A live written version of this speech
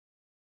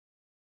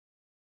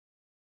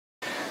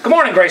Good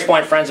morning, Grace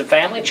Point friends and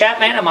family.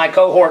 ChapMan and my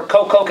cohort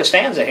Coco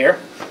Costanza here.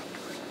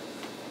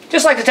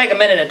 Just like to take a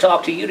minute and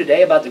talk to you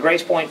today about the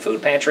Grace Point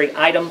Food Pantry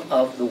item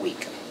of the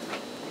week.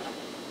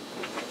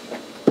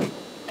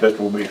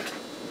 Vegetable beef.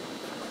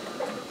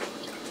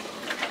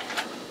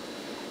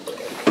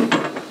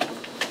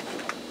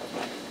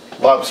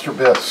 Lobster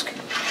bisque.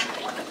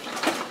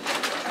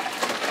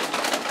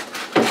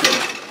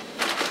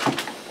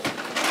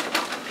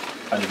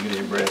 I didn't get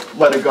any bread.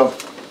 Let it go.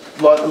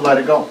 Let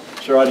it go.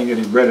 Sir, I didn't get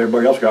any bread.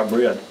 Everybody else got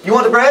bread. You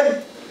want the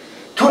bread?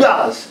 $2.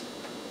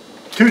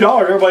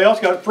 $2. Everybody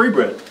else got free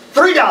bread.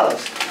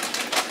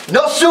 $3.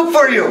 No soup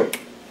for you.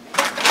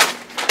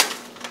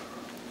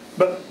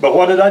 But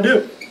what did I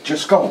do?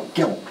 Just go.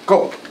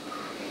 Go.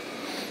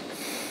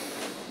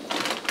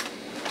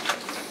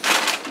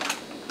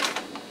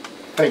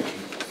 Thank you.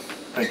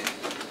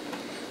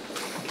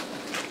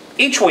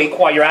 Each week,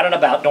 while you're out and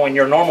about doing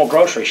your normal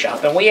grocery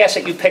shopping, we ask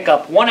that you pick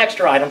up one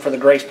extra item for the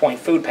Grace Point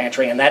Food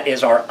Pantry, and that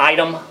is our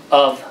item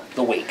of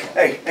the week.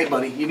 Hey,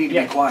 buddy, you need to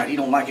be quiet. He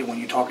don't like it when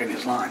you talk in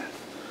his line.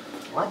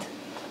 What?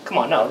 Come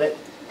on, no.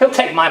 He'll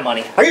take my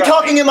money. Are you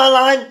talking in my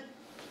line?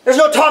 There's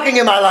no talking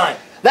in my line.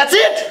 That's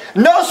it.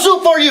 No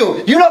soup for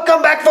you. You don't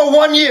come back for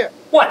 1 year.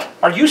 What?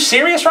 Are you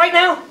serious right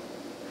now?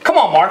 Come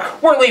on,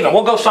 Mark. We're leaving.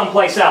 We'll go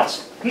someplace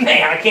else.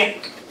 Man, I can't.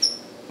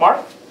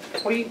 Mark,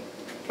 what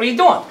are you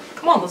doing?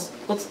 Come on, let's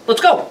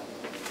go.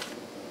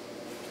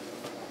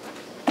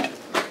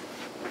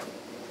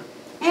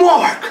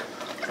 Mark!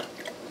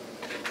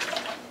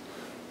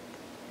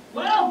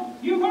 Well,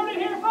 you've heard it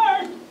here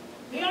first.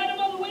 The item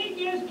of the week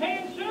is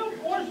canned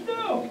soup or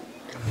stew.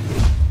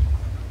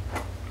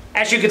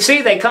 As you can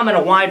see, they come in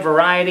a wide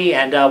variety,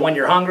 and when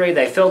you're hungry,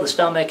 they fill the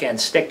stomach and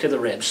stick to the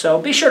ribs.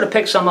 So be sure to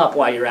pick some up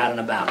while you're out and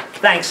about.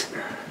 Thanks,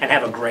 and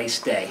have a great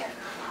day.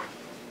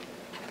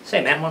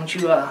 Say, man, why don't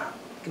you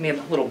give me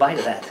a little bite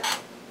of that?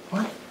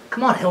 What?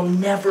 Come on, he'll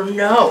never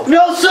know.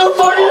 No soup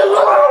for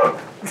you.